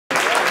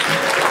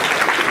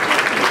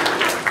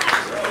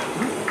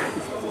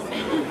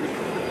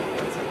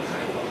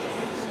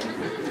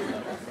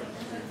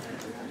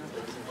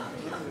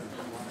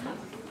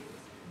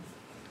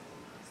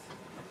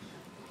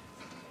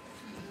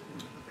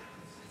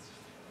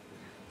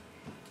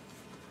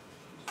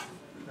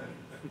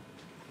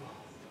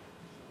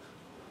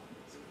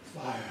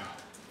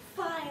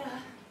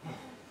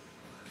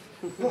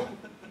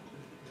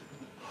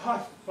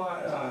Hot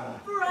fire.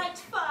 Bright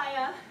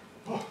fire.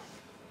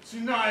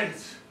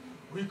 Tonight,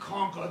 we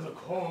conquer the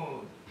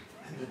cold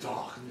and the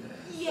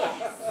darkness.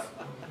 Yes.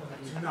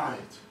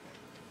 Tonight,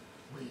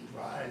 we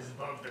rise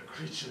above the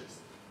creatures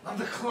of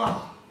the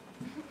claw.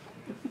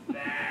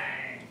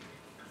 Bang.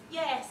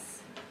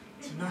 Yes.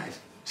 Tonight,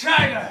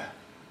 China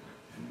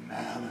and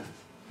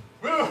Mammoth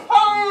will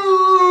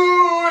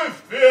howl with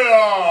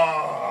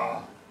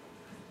fear.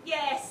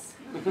 Yes.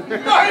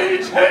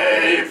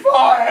 Mighty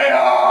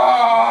fire!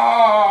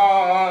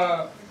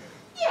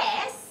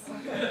 Yes.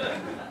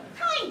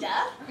 Kinda.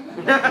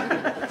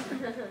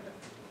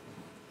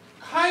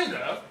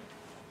 Kinda?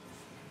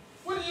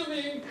 What do you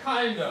mean,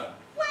 kinda?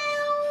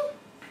 Well,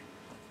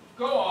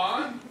 Go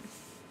on.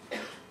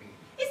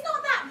 it's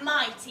not that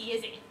mighty,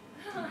 is it?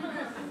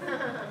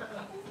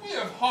 We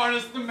have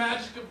harnessed the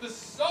magic of the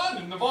sun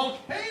and the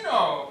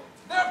volcano.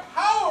 Their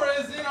power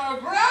is in our I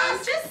was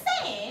grasp. just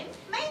saying,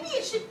 maybe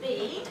it should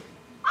be,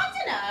 I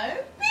don't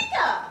know,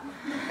 bigger.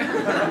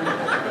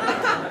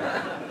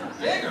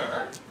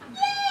 Bigger?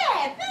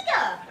 Yeah,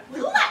 bigger.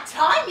 With all that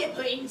time you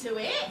put into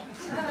it.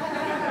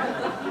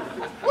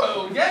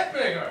 Well, get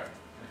bigger.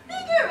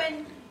 Bigger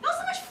and not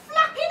so much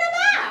flapping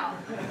about.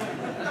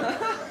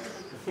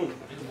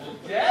 It will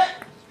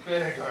get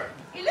bigger.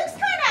 It looks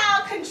kind of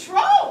out of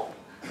control.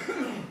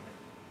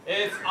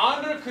 It's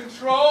under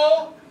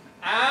control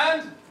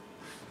and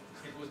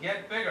it will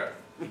get bigger.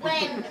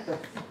 When?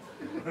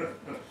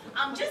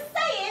 I'm just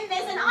saying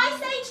there's an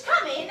ice age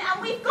coming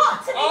and we've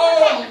got to be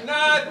prepared.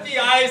 Not the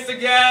ice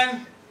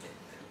again.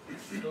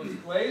 Those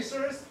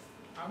glaciers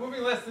are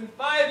moving less than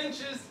 5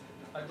 inches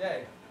a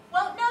day.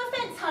 Well, no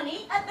offense,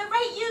 honey. At the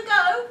rate you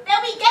go,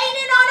 they'll be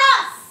gaining on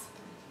us.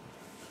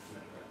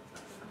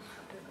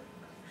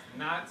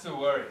 Not to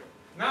worry.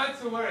 Not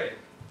to worry.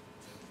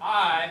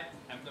 I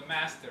am the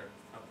master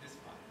of this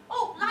fire.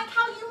 Oh, like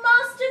how you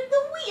mastered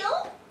the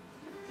wheel?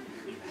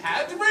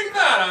 Had to bring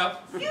that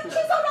up. You chiseled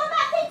on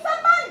that thing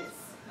for months.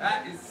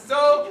 That is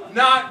so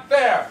not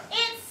fair.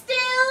 It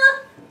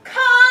still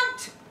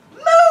can't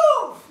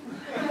move.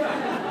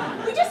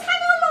 We just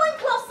hang our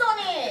loincloths on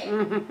it.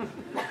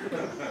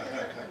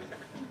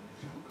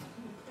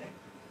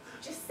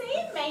 Just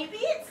saying, maybe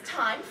it's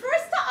time for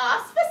us to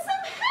ask for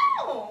some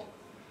help.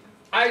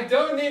 I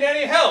don't need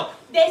any help.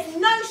 There's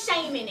no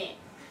shame in it.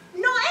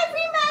 Not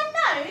every man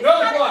knows. No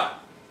how to- what?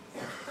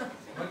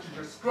 Bunch of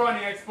your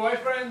scrawny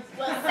ex-boyfriends?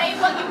 Well, say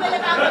what you will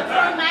about the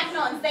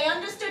Cro-Magnons. They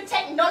understood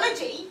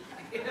technology.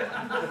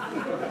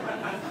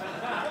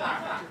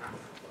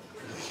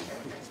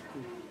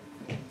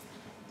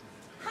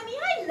 Honey,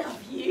 I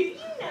love you.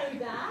 You know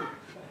that.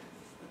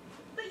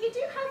 But you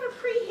do have a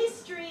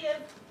prehistory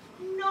of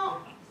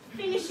not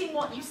finishing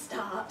what you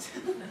start.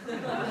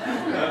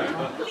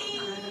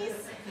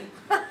 Please.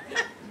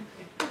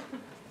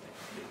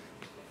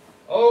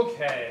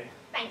 Okay.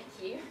 Thank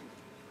you.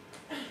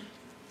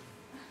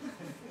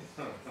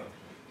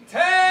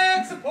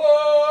 Tech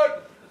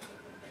support!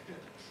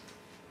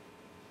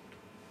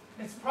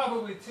 It's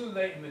probably too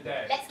late in the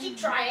day. Let's keep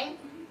trying.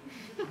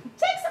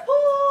 Tech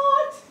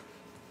support!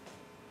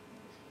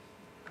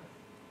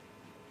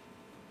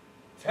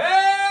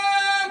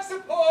 Tech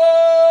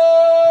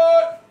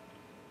support!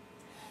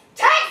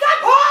 Tech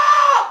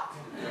support!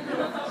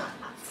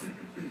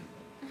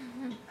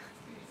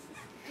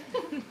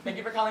 Thank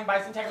you for calling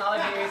Bison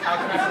Technologies. How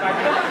can I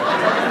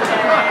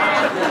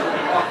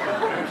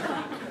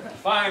provide you?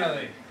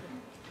 Finally.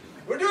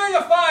 We're doing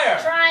a fire!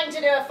 Trying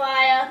to do a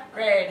fire.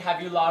 Great.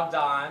 Have you logged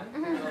on?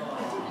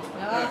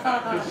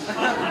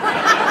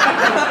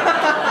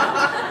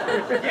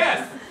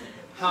 Yes!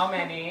 How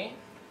many?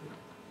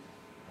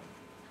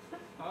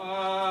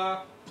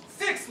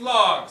 6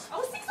 logs!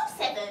 Oh, 6 or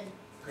 7.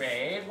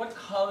 Great. What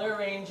color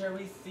range are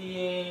we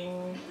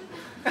seeing?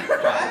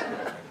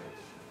 What?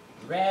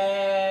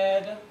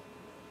 Red,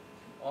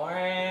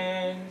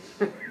 orange,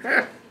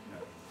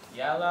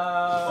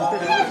 yellow. Yellow,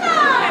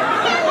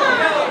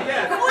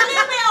 yes! Oh, a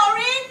little bit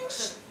orange.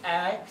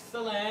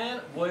 Excellent.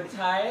 Wood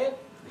type?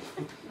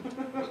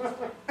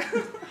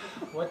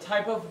 What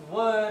type of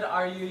wood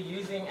are you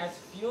using as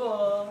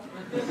fuel?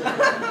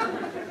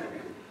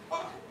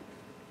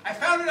 I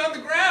found it on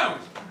the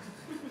ground!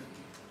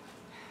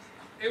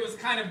 It was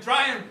kind of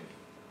dry and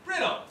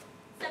brittle.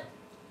 It's a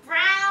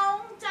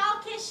brown,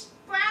 darkish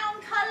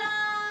brown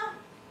colour.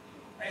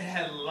 It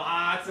had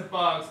lots of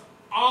bugs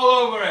all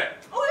over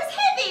it. Oh, it was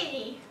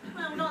heavy.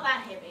 Well, not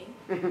that heavy.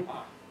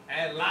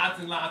 And lots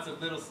and lots of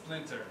little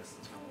splinters.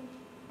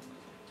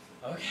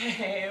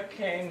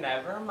 Okay,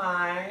 never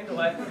mind.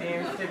 What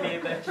seems to be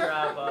the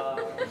trouble?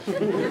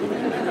 Well,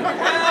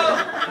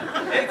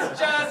 it's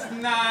just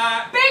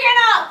not. Big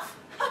enough!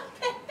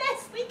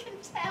 Best we can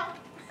tell.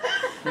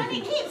 And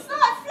it keeps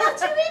like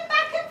fluttering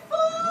back and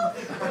forth.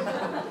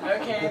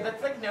 Okay,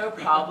 that's like no no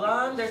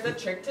problem. There's a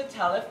trick to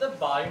tell if the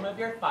volume of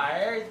your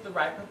fire is the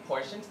right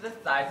proportion to the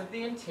size of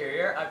the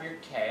interior of your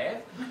cave.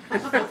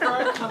 Look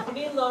for a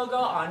company logo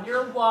on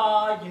your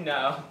wall, you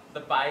know,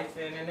 the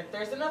bison, and if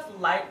there's enough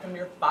light from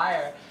your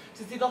fire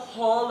to see the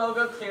whole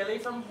logo clearly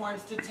from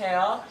horns to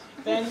tail,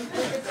 then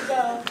you're good to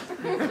go.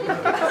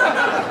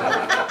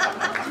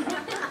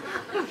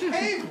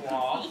 Cave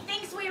wall? He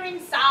thinks we're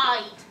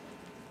inside.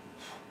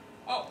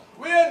 Oh,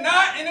 we're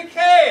not in a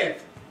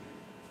cave!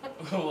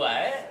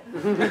 What? We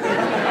are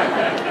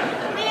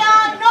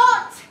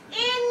not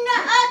in a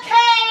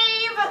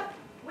cave.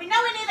 We're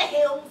nowhere near the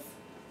hills.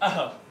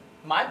 Oh,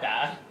 my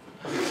bad.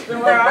 Then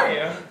where are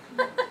you?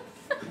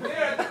 We're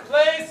at the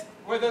place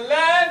where the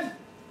land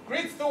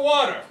greets the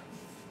water.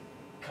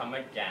 Come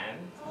again?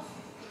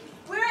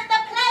 We're at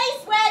the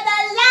place where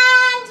the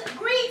land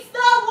greets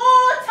the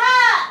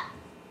water.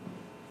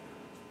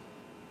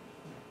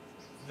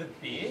 The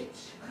beach?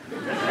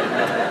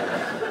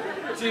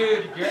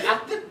 Dude, you're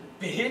at the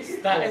beach?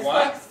 That is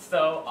What? like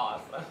so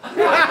awesome.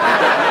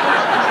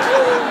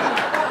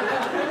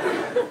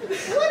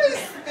 What is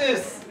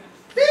this?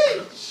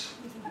 Beach?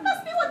 That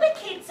must be what the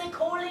kids are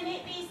calling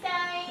it these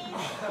days.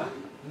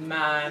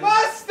 Man,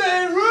 Must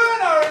they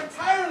ruin our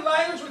entire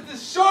language with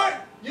this short,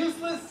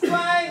 useless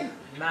slang?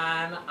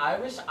 man, I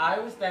wish I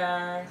was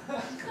there.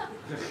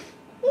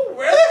 Well,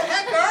 where the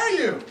heck are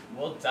you?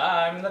 Well, duh,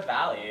 I'm in the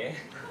valley.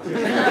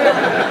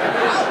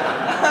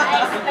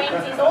 That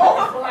explains his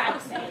awful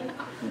accent.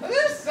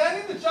 They're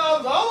sending the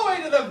jobs all the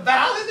way to the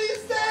valley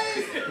these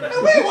days?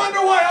 And we wonder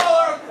why all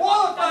our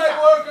qualified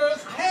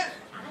workers can't...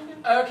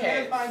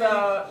 Okay,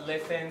 so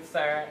listen,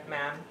 sir,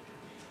 ma'am.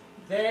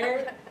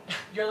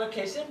 Your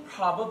location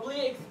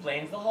probably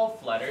explains the whole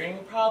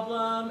fluttering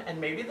problem and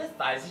maybe the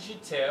size issue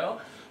too.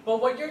 But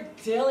what you're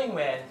dealing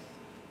with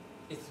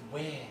is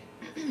wind.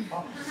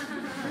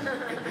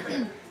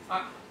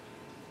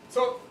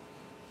 So,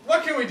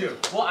 what can we do?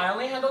 Well, I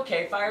only handle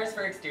cave fires.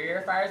 For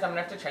exterior fires, I'm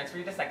gonna have to transfer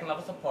you to second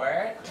level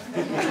support.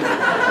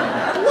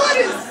 What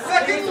is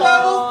second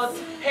level?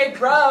 Hey,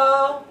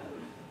 bro.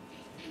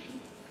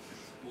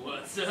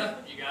 What's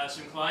up? You got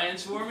some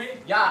clients for me?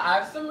 Yeah, I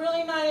have some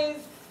really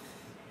nice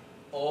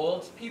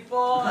old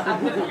people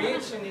at the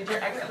beach who need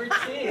your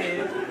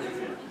expertise.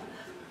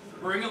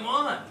 Bring them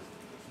on.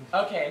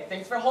 Okay,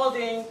 thanks for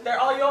holding. They're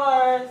all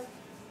yours.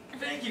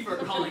 Thank you for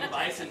calling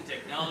Bison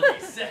Technology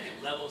second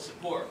level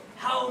support.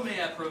 How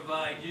may I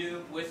provide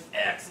you with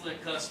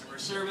excellent customer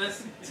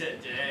service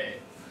today?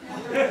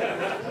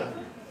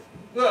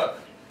 Look,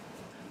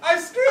 I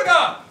screwed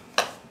up.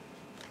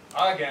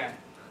 Again.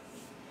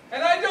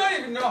 And I don't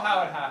even know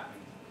how it happened.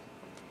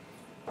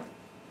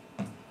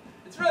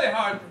 It's really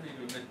hard for me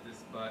to admit this,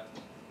 but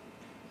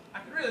I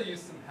could really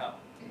use some help.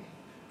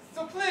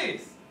 So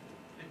please,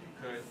 if you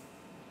could,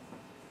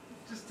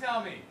 just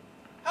tell me,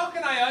 how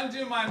can I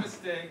undo my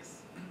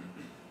mistakes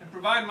and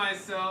provide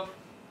myself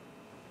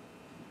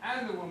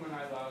and the woman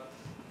I love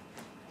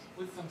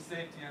with some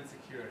safety and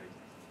security?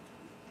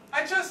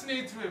 I just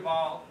need to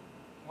evolve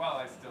while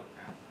I still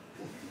can.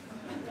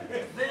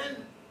 Then,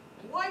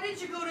 why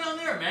did you go down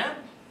there, man?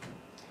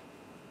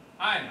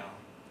 I know.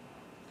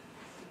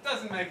 It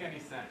doesn't make any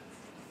sense.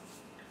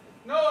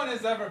 No one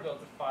has ever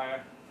built a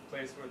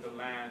fireplace where the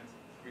land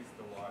greets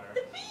the water.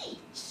 The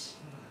beach.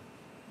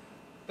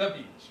 The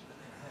beach.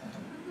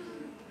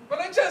 But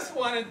I just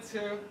wanted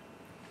to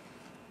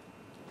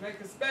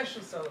make a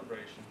special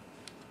celebration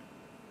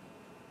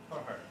for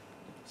her.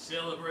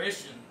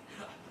 Celebration?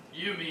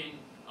 You mean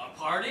a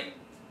party?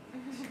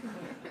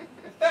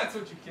 If that's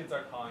what you kids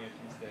are calling it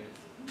these days.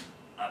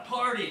 A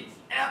party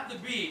at the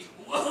beach?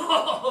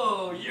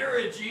 Whoa, you're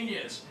a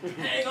genius.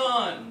 Hang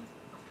on.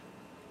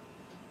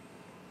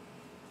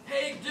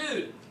 Hey,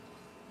 dude.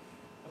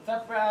 What's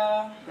up,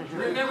 bro?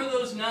 Remember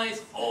those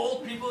nice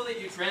old people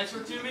that you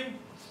transferred to me?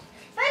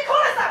 They call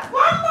us that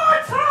one more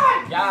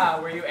time. Yeah,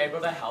 were you able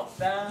to help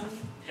them?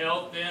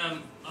 Help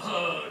them?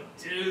 Oh,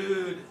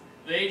 dude.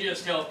 They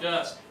just helped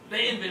us.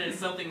 They invented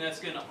something that's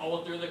going to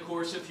alter the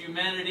course of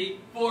humanity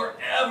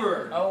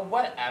forever. Oh,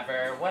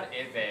 whatever. What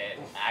is it?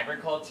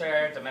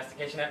 Agriculture,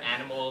 domestication of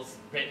animals,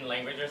 written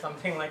language, or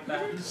something like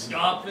that?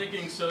 Stop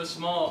thinking so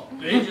small.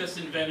 They just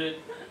invented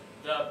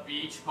the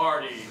beach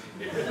party.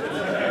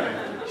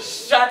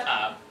 Shut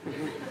up.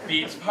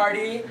 Beach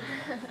party?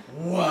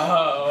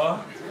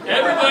 Whoa.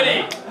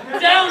 Everybody,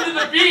 down to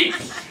the beach!